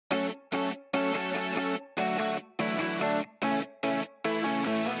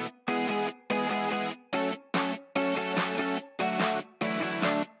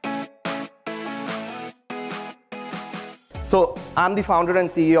So I'm the founder and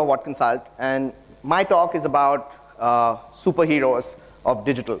CEO of What Consult, and my talk is about superheroes of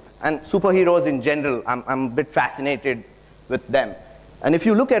digital. And superheroes in general, I'm a bit fascinated with them. And if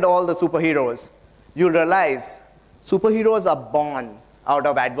you look at all the superheroes, you'll realize superheroes are born out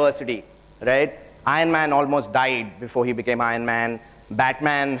of adversity, right? Iron Man almost died before he became Iron Man.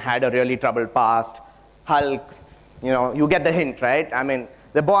 Batman had a really troubled past. Hulk, you get the hint, right? I mean,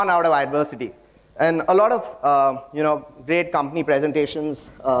 they're born out of adversity. And a lot of great company presentations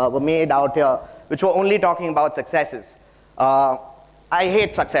were made out here, which were only talking about successes. I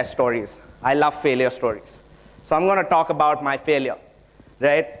hate success stories. I love failure stories. So I'm going to talk about my failure,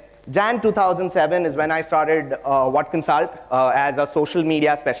 right? Jan 2007 is when I started What Consult as a social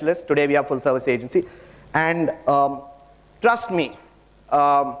media specialist. Today we are a full service agency. And trust me,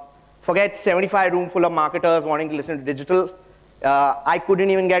 forget 75 room full of marketers wanting to listen to digital. I couldn't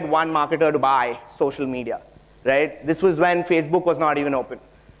even get one marketer to buy social media, right? This was when Facebook was not even open.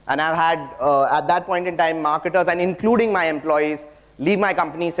 And I've had, at that point in time, marketers, and including my employees, leave my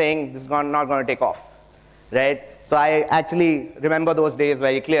company saying this is not going to take off, right? So I actually remember those days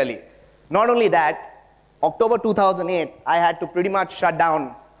very clearly. Not only that, October 2008, I had to pretty much shut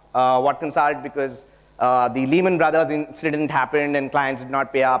down What Consult because the Lehman Brothers incident happened and clients did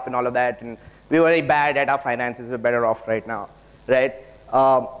not pay up and all of that. And we were very bad at our finances. We're better off right now, right?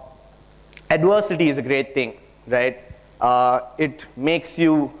 Adversity is a great thing, right? It makes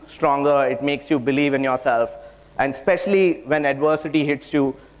you stronger. It makes you believe in yourself. And especially when adversity hits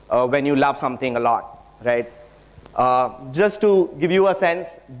you when you love something a lot, right? Just to give you a sense,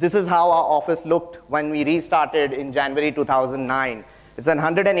 this is how our office looked when we restarted in January 2009. It's a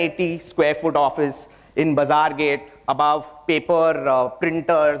 180 square foot office in Bazaar Gate, above paper,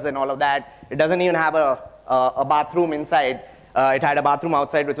 printers and all of that. It doesn't even have a bathroom inside. It had a bathroom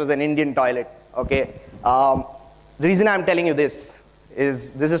outside, which was an Indian toilet, okay? The reason I'm telling you this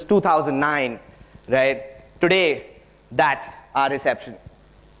is 2009, right? Today, that's our reception.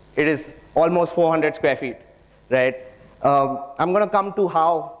 It is almost 400 square feet, right? I'm going to come to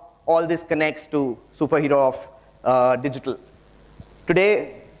how all this connects to superhero of digital.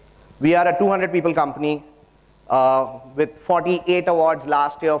 Today, we are a 200 people company with 48 awards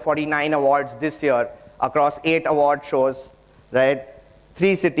last year, 49 awards this year across 8 award shows, right?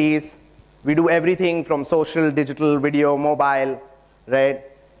 3 cities. We do everything from social, digital, video, mobile, right?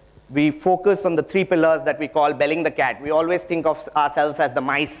 We focus on the 3 pillars that we call belling the cat. We always think of ourselves as the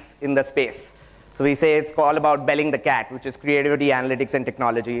mice in the space. So we say it's all about belling the cat, which is creativity, analytics, and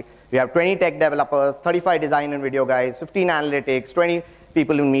technology. We have 20 tech developers, 35 design and video guys, 15 analytics, 20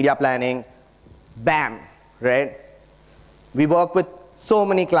 people in media planning. Bam, right? We work with so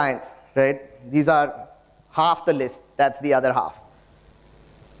many clients, right? These are half the list. That's the other half.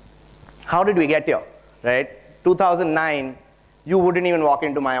 How did we get here, right? 2009, you wouldn't even walk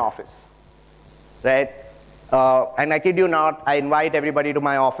into my office, right? And I kid you not, I invite everybody to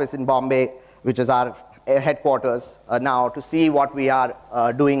my office in Bombay, which is our headquarters now, to see what we are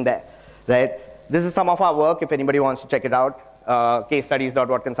doing there, right? This is some of our work, if anybody wants to check it out,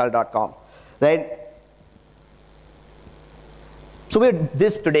 casestudies.whatconsult.com, right? So we're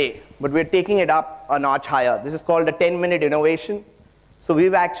this today, but we're taking it up a notch higher. This is called a 10-minute innovation. So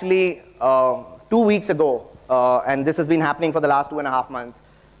we've actually, 2 weeks ago, and this has been happening for the last 2.5 months,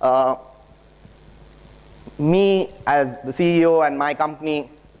 me as the CEO and my company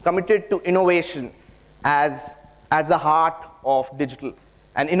committed to innovation as the heart of digital.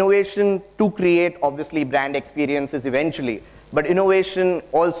 And innovation to create, obviously, brand experiences eventually, but innovation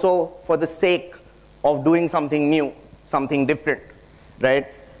also for the sake of doing something new, something different, right?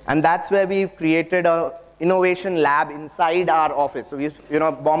 And that's where we've created a innovation lab inside our office. So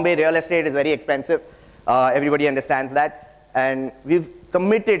Bombay real estate is very expensive. Everybody understands that. And we've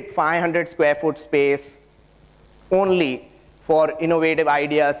committed 500 square foot space only for innovative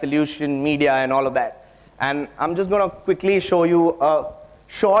ideas, solution, media, and all of that. And I'm just going to quickly show you a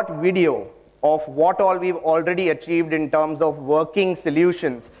short video of what all we've already achieved in terms of working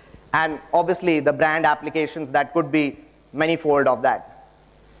solutions, and obviously the brand applications that could be manifold of that.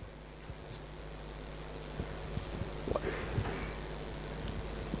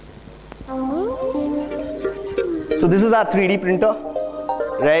 So this is our 3D printer,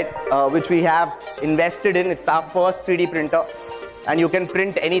 right, which we have invested in. It's our first 3D printer. And you can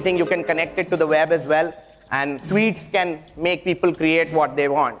print anything. You can connect it to the web as well. And tweets can make people create what they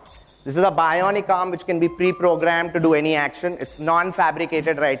want. This is a bionic arm which can be pre-programmed to do any action. It's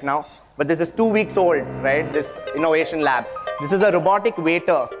non-fabricated right now. But this is 2 weeks old, right, this innovation lab. This is a robotic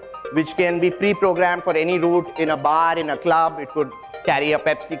waiter which can be pre-programmed for any route in a bar, in a club. It could carry a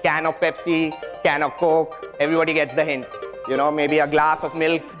Pepsi, can of Pepsi, can of Coke. Everybody gets the hint. maybe a glass of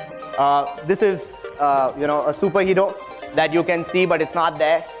milk. This is, a superhero that you can see, but it's not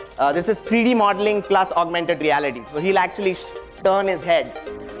there. This is 3D modeling plus augmented reality. So he'll actually turn his head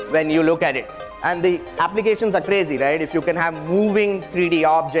when you look at it. And the applications are crazy, right? If you can have moving 3D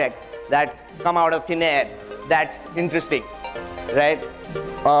objects that come out of thin air, that's interesting, right?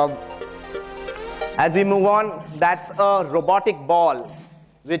 As we move on, that's a robotic ball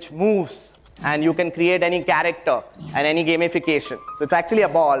which moves, and you can create any character and any gamification. So it's actually a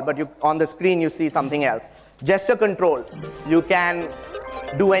ball, but on the screen you see something else. Gesture control, you can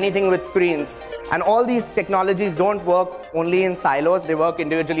do anything with screens. And all these technologies don't work only in silos, they work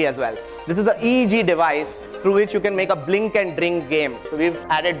individually as well. This is an EEG device through which you can make a blink and drink game. So we've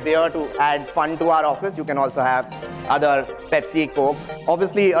added beer to add fun to our office. You can also have other Pepsi, Coke.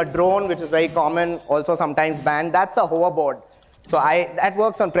 Obviously a drone, which is very common, also sometimes banned. That's a hoverboard. So that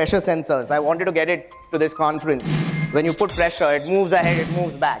works on pressure sensors. I wanted to get it to this conference. When you put pressure, it moves ahead, it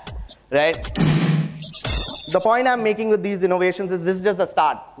moves back, right? The point I'm making with these innovations is this is just the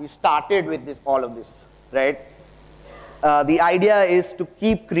start. We started with all of this, right? The idea is to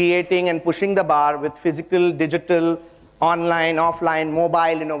keep creating and pushing the bar with physical, digital, online, offline,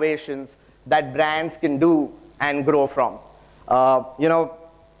 mobile innovations that brands can do and grow from.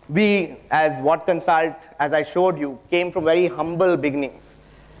 We, as WhatConsult, as I showed you, came from very humble beginnings.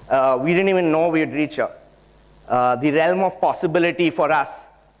 We didn't even know we'd reach here. The realm of possibility for us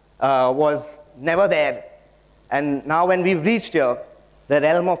was never there. And now when we've reached here, the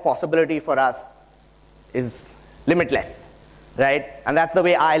realm of possibility for us is limitless, right? And that's the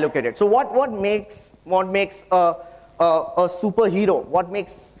way I look at it. So what makes a superhero? What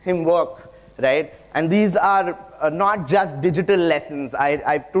makes him work, right? And these are not just digital lessons.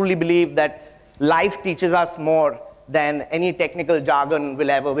 I truly believe that life teaches us more than any technical jargon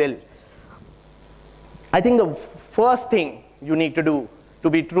will. I think the first thing you need to do to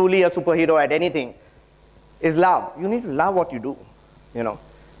be truly a superhero at anything is love. You need to love what you do.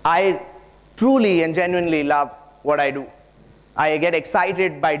 I truly and genuinely love what I do. I get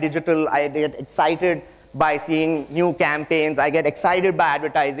excited by digital. I get excited by seeing new campaigns. I get excited by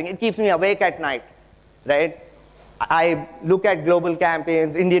advertising. It keeps me awake at night, right? I look at global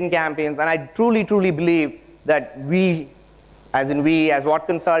campaigns, Indian campaigns, and I truly, truly believe that we, as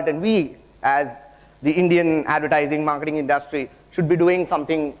WhatConsult, and we, as the Indian advertising marketing industry, should be doing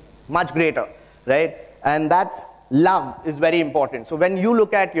something much greater, right? And that's love is very important. So when you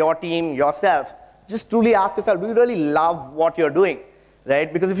look at your team, yourself, just truly ask yourself, do you really love what you're doing,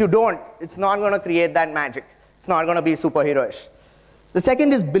 right? Because if you don't, it's not going to create that magic. It's not going to be superheroish. The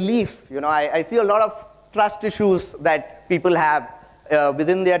second is belief. I see a lot of trust issues that people have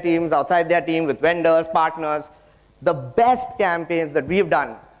within their teams, outside their team, with vendors, partners. The best campaigns that we've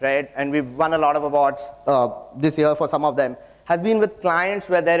done, right, and we've won a lot of awards this year for some of them, has been with clients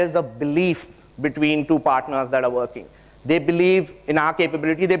where there is a belief between two partners that are working. They believe in our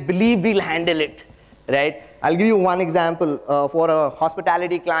capability. They believe we'll handle it, right? I'll give you one example. For a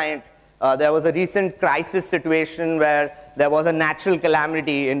hospitality client, there was a recent crisis situation where there was a natural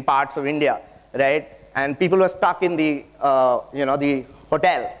calamity in parts of India, right? And people were stuck in the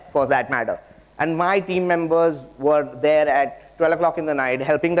hotel, for that matter. And my team members were there at 12 o'clock in the night,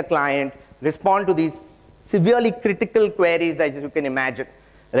 helping the client respond to these severely critical queries, as you can imagine,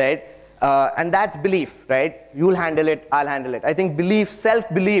 right? And that's belief, right? You'll handle it, I'll handle it. I think belief,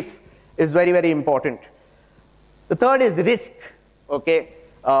 self-belief is very, very important. The third is risk, okay?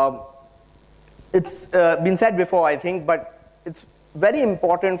 It's been said before, I think, but it's very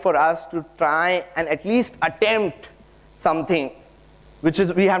important for us to try and at least attempt something which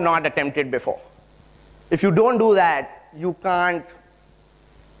we have not attempted before. If you don't do that, you can't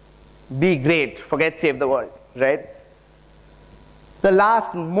be great. Forget save the world, right? The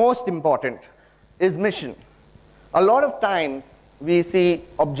last, most important, is mission. A lot of times, we see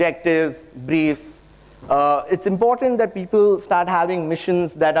objectives, briefs. It's important that people start having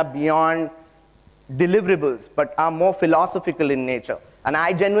missions that are beyond deliverables, but are more philosophical in nature. And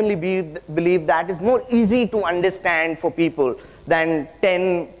I genuinely believe that is more easy to understand for people than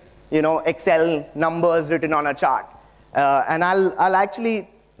 10 Excel numbers written on a chart. And I'll actually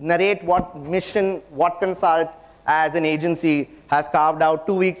narrate what mission WhatConsult as an agency has carved out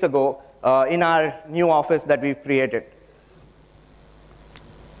 2 weeks ago in our new office that we've created.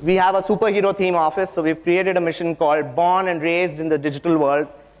 We have a superhero theme office, so we've created a mission called Born and Raised in the Digital World,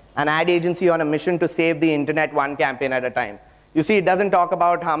 an ad agency on a mission to save the internet one campaign at a time. You see, it doesn't talk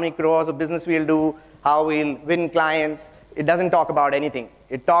about how many crores of business we'll do, how we'll win clients. It doesn't talk about anything.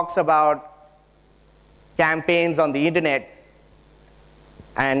 It talks about campaigns on the internet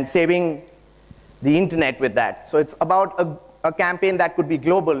and saving the internet with that. So it's about a campaign that could be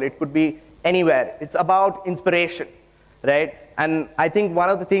global, it could be anywhere. It's about inspiration, right? And I think one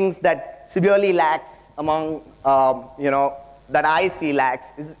of the things that severely lacks among, that I see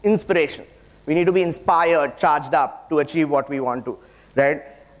lacks is inspiration. We need to be inspired, charged up to achieve what we want to, right?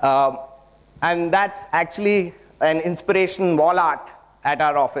 And that's actually an inspiration wall art at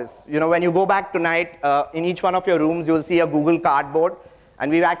our office. When you go back tonight, in each one of your rooms, you'll see a Google Cardboard,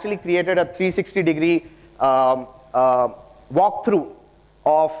 and we've actually created a 360-degree walkthrough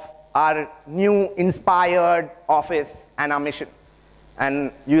of our new inspired office and our mission.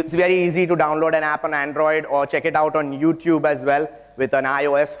 And it's very easy to download an app on Android or check it out on YouTube as well with an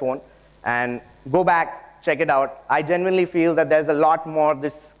iOS phone. And go back, check it out. I genuinely feel that there's a lot more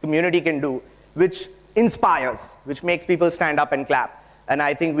this community can do, which inspires, which makes people stand up and clap. And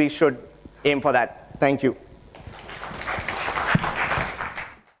I think we should aim for that. Thank you.